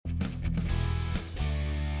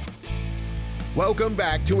Welcome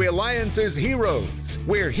back to Alliance's Heroes,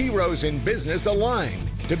 where heroes in business align.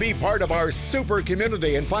 To be part of our super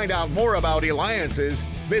community and find out more about Alliances,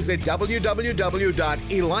 visit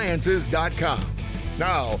www.alliances.com.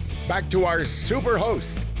 Now, back to our super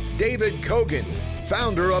host, David Kogan,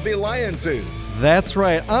 founder of Alliances. That's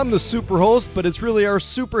right. I'm the super host, but it's really our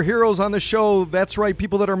superheroes on the show. That's right,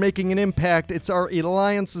 people that are making an impact. It's our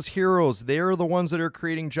Alliances heroes. They're the ones that are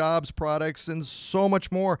creating jobs, products, and so much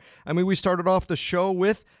more. I mean, we started off the show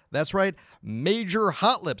with, that's right, Major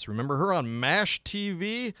Hot Lips. Remember her on MASH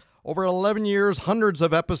TV? Over 11 years, hundreds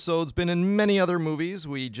of episodes, been in many other movies.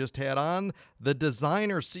 We just had on the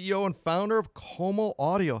designer, CEO, and founder of Como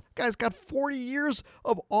Audio. Guy's got 40 years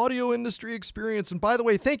of audio industry experience. And by the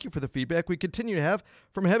way, thank you for the feedback we continue to have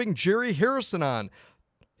from having Jerry Harrison on.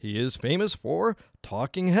 He is famous for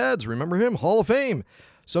Talking Heads. Remember him? Hall of Fame.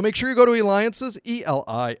 So make sure you go to Alliances,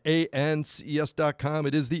 ELIANCES.com.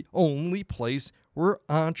 It is the only place where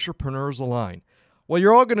entrepreneurs align. Well,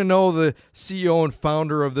 you're all going to know the CEO and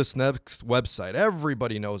founder of this next website.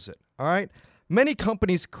 Everybody knows it, all right? Many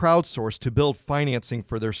companies crowdsource to build financing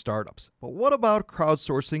for their startups. But what about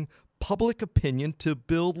crowdsourcing public opinion to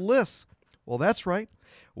build lists? Well, that's right.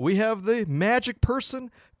 We have the magic person,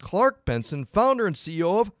 Clark Benson, founder and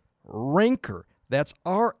CEO of Ranker. That's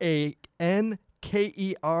RANKER.com.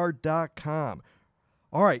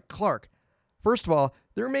 All right, Clark, first of all,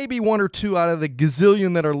 there may be one or two out of the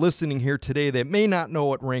gazillion that are listening here today that may not know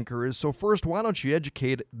what Ranker is. So first, why don't you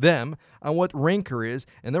educate them on what Ranker is,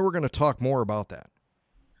 and then we're going to talk more about that.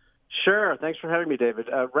 Sure. Thanks for having me, David.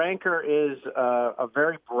 Ranker is a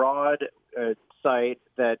very broad site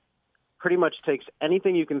that pretty much takes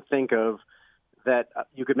anything you can think of that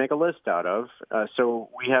you could make a list out of. So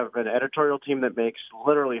we have an editorial team that makes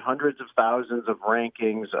literally hundreds of thousands of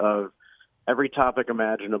rankings of every topic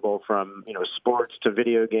imaginable, from sports to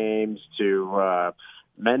video games to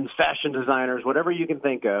men's fashion designers, whatever you can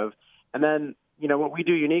think of. And then what we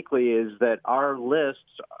do uniquely is that our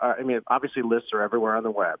lists are, obviously lists are everywhere on the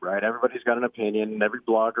web, right? Everybody's got an opinion, and every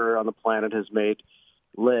blogger on the planet has made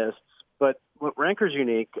lists. But what Ranker's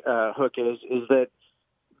unique hook is that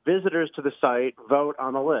visitors to the site vote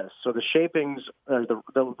on the list. So the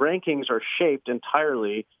the rankings are shaped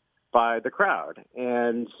entirely by the crowd.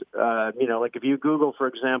 And, like if you Google, for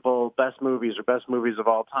example, best movies or best movies of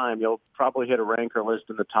all time, you'll probably hit a Ranker list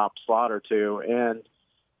in the top slot or two. And,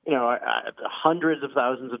 hundreds of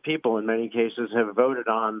thousands of people in many cases have voted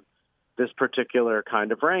on this particular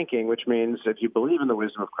kind of ranking, which means if you believe in the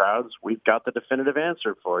wisdom of crowds, we've got the definitive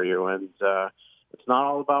answer for you. And it's not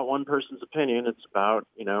all about one person's opinion. It's about,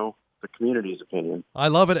 the community's opinion. I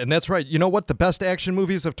love it, and that's right. You know what the best action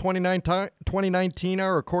movies of 2019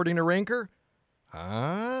 are, according to Ranker?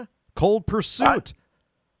 Cold Pursuit,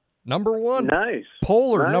 number one. Nice.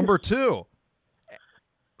 Polar, nice. Number two.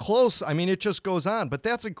 Close. I mean, it just goes on, but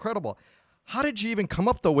that's incredible. How did you even come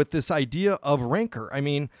up, though, with this idea of Ranker? I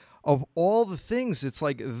mean, of all the things, it's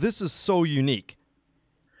like, this is so unique.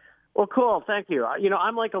 Well, cool. Thank you.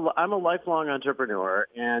 I'm a lifelong entrepreneur,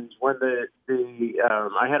 and when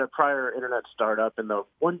I had a prior internet startup in the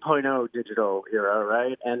 1.0 digital era,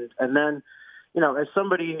 right? And then, as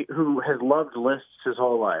somebody who has loved lists his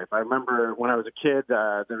whole life, I remember when I was a kid,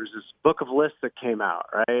 there was this book of lists that came out,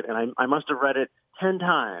 right? And I must have read it 10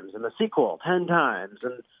 times, and the sequel 10 times,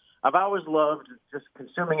 and I've always loved just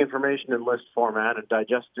consuming information in list format and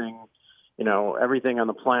digesting, everything on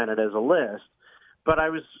the planet as a list. But I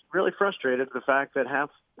was really frustrated at the fact that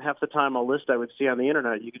half the time a list I would see on the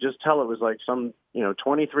internet, you could just tell it was like some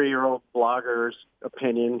 23-year-old blogger's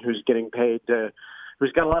opinion who's getting paid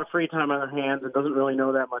who's got a lot of free time on their hands and doesn't really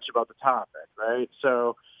know that much about the topic, right?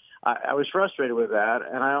 So I was frustrated with that,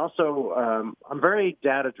 and I also I'm very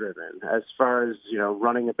data driven as far as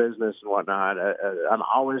running a business and whatnot. I'm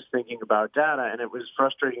always thinking about data, and it was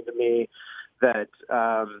frustrating to me that.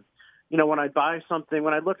 When I buy something,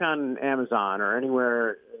 when I look on Amazon or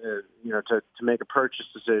anywhere, to make a purchase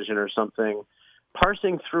decision or something,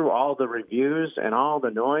 parsing through all the reviews and all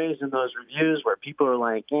the noise in those reviews where people are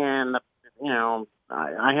like, I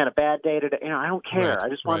had a bad day today. I don't care. Right, I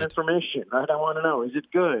just want right. information, right? I want to know, is it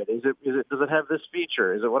good? Does it have this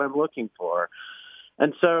feature? Is it what I'm looking for?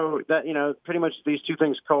 And so that, pretty much these two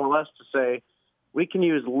things coalesce to say, we can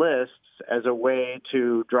use lists as a way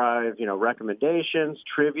to drive, recommendations,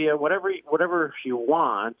 trivia, whatever you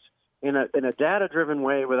want in a data-driven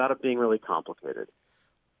way without it being really complicated.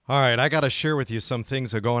 All right, I got to share with you some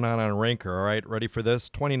things that are going on Ranker, all right? Ready for this?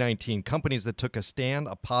 2019, companies that took a stand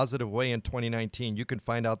a positive way in 2019. You can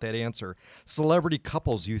find out that answer. Celebrity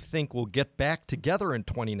couples you think will get back together in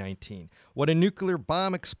 2019. What a nuclear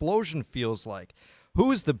bomb explosion feels like.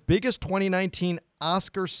 Who is the biggest 2019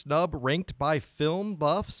 Oscar snub ranked by film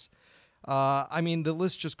buffs? I mean, the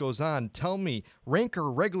list just goes on. Tell me,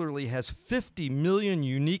 Ranker regularly has 50 million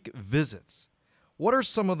unique visits. What are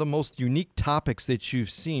some of the most unique topics that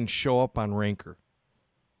you've seen show up on Ranker?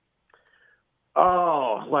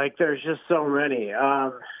 Oh, like there's just so many.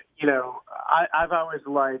 I've always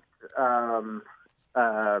liked.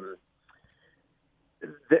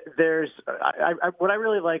 What I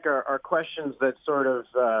really like are questions that sort of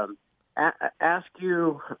ask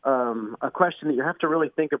you a question that you have to really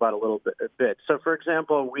think about a bit. So, for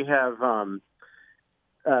example, we have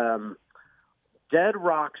dead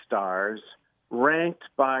rock stars ranked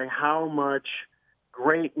by how much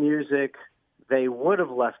great music they would have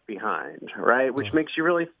left behind, right? Which makes you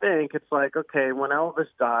really think. It's like, okay, when Elvis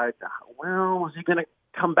died, well, was he going to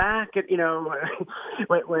come back?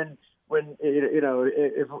 When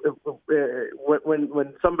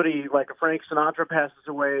somebody like a Frank Sinatra passes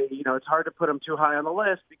away, it's hard to put them too high on the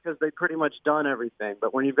list because they've pretty much done everything.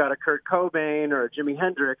 But when you've got a Kurt Cobain or a Jimi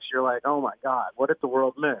Hendrix, you're like, oh my God, what did the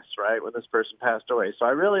world miss, right? When this person passed away. So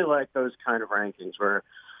I really like those kind of rankings where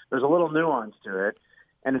there's a little nuance to it.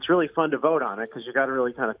 And it's really fun to vote on it because you got to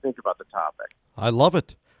really kind of think about the topic. I love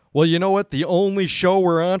it. Well, you know what? The only show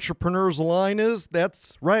where Entrepreneurs Align is,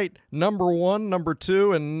 that's right, number 1, number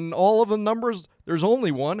 2, and all of the numbers, there's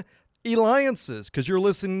only one, Alliances, because you're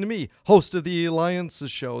listening to me, host of the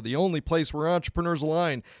Alliances Show, the only place where entrepreneurs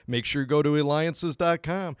align. Make sure you go to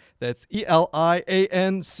alliances.com. That's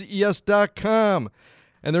ELIANCES.com.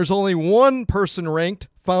 And there's only one person ranked,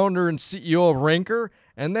 founder and CEO of Ranker,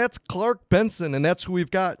 and that's Clark Benson, and that's who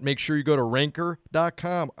we've got. Make sure you go to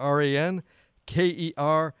ranker.com,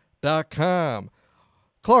 RANKER.com.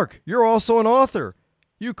 Clark, you're also an author.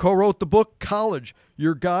 You co-wrote the book College,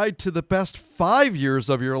 Your Guide to the Best 5 Years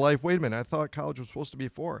of Your Life. Wait a minute, I thought college was supposed to be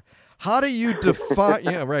 4. How do you define,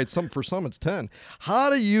 yeah, right, for some it's 10.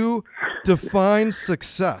 How do you define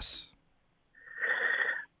success?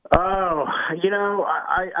 Oh,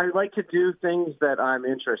 I like to do things that I'm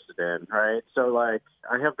interested in, right? So, like,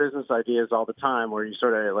 I have business ideas all the time where you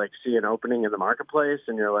sort of, like, see an opening in the marketplace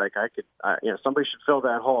and you're like, somebody should fill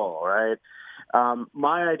that hole, right?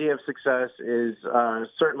 My idea of success is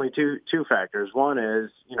certainly two factors. One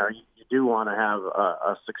is, you do want to have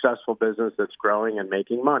a successful business that's growing and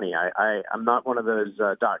making money. I'm not one of those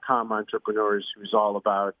 .com entrepreneurs who's all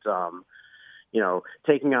about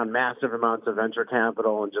taking on massive amounts of venture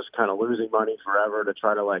capital and just kind of losing money forever to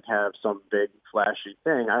try to like have some big flashy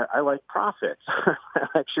thing. I like profits. I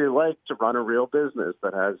actually like to run a real business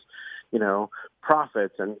that has,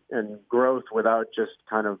 profits and growth without just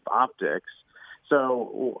kind of optics.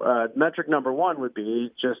 So metric number 1 would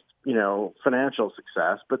be just, financial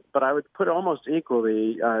success. But I would put almost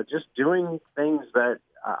equally just doing things that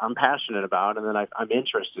I'm passionate about and that I'm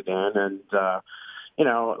interested in. And,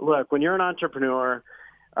 look, when you're an entrepreneur,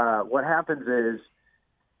 what happens is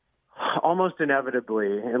almost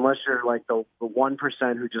inevitably, unless you're like the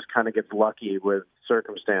 1% who just kind of gets lucky with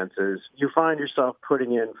circumstances, you find yourself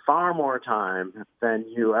putting in far more time than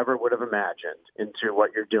you ever would have imagined into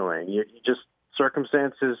what you're doing. You just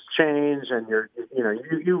circumstances change, and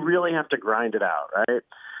you really have to grind it out, right?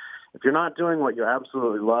 If you're not doing what you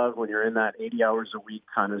absolutely love when you're in that 80 hours a week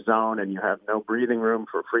kind of zone and you have no breathing room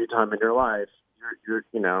for free time in your life, you're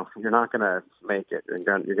not going to make it. You're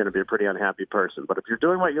going to be a pretty unhappy person. But if you're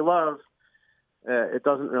doing what you love, it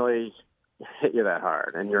doesn't really hit you that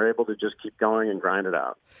hard, and you're able to just keep going and grind it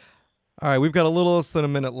out. All right, we've got a little less than a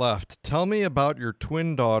minute left. Tell me about your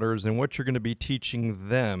twin daughters and what you're going to be teaching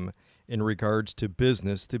them in regards to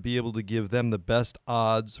business to be able to give them the best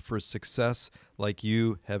odds for success like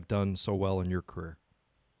you have done so well in your career.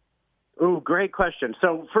 Ooh, great question.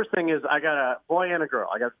 So first thing is I got a boy and a girl.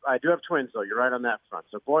 I do have twins, though. You're right on that front.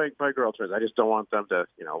 So boy, girl twins. I just don't want them to,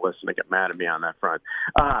 listen and get mad at me on that front.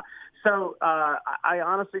 So I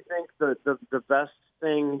honestly think the best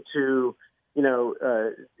thing to,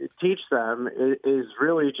 teach them is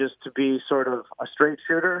really just to be sort of a straight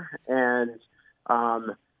shooter and,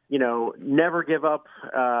 never give up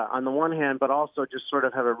on the one hand, but also just sort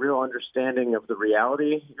of have a real understanding of the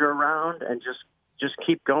reality you're around and just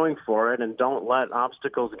keep going for it and don't let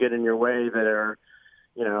obstacles get in your way that are,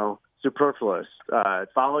 superfluous.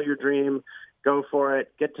 Follow your dream, go for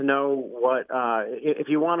it, get to know what, if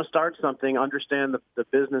you want to start something, understand the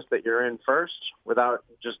business that you're in first without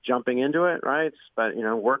just jumping into it, right? But,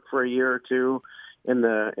 work for a year or two in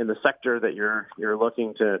the sector that you're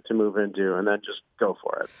looking to move into, and then just go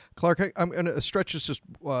for it. Clark, I'm going to stretch this just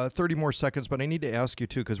 30 more seconds, but I need to ask you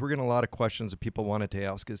too, because we're getting a lot of questions that people wanted to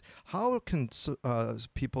ask, is how can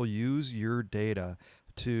people use your data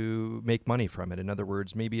to make money from it? In other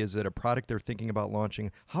words, maybe is it a product they're thinking about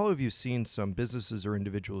launching? How have you seen some businesses or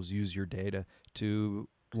individuals use your data to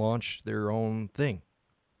launch their own thing?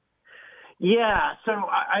 Yeah, so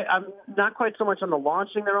I'm not quite so much on the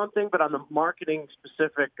launching their own thing, but on the marketing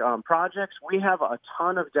specific projects, we have a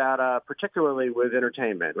ton of data, particularly with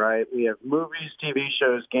entertainment, right? We have movies, TV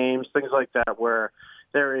shows, games, things like that, where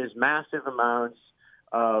there is massive amounts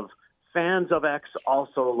of fans of X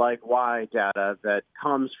also like Y data that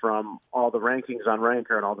comes from all the rankings on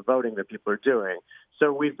Ranker and all the voting that people are doing.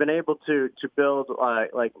 So we've been able to build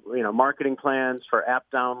marketing plans for app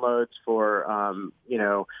downloads, for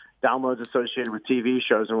downloads associated with TV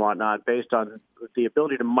shows and whatnot, based on the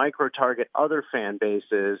ability to micro-target other fan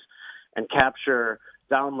bases and capture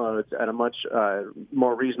downloads at a much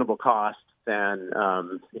more reasonable cost than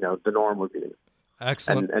the norm would be.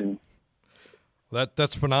 Excellent. And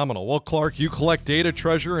that's phenomenal. Well, Clark, you collect data,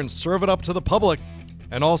 treasure, and serve it up to the public,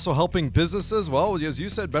 and also helping businesses, well, as you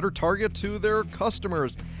said, better target to their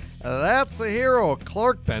customers. That's a hero,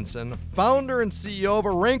 Clark Benson, founder and CEO of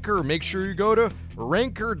Ranker. Make sure you go to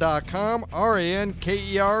ranker.com,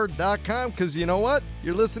 ranker.com, because you know what?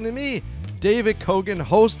 You're listening to me, David Kogan,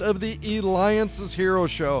 host of the Eliances Hero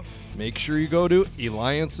Show. Make sure you go to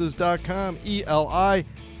eliances.com, eliances.com.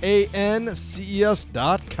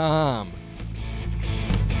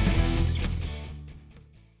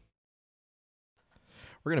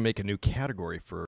 We're going to make a new category for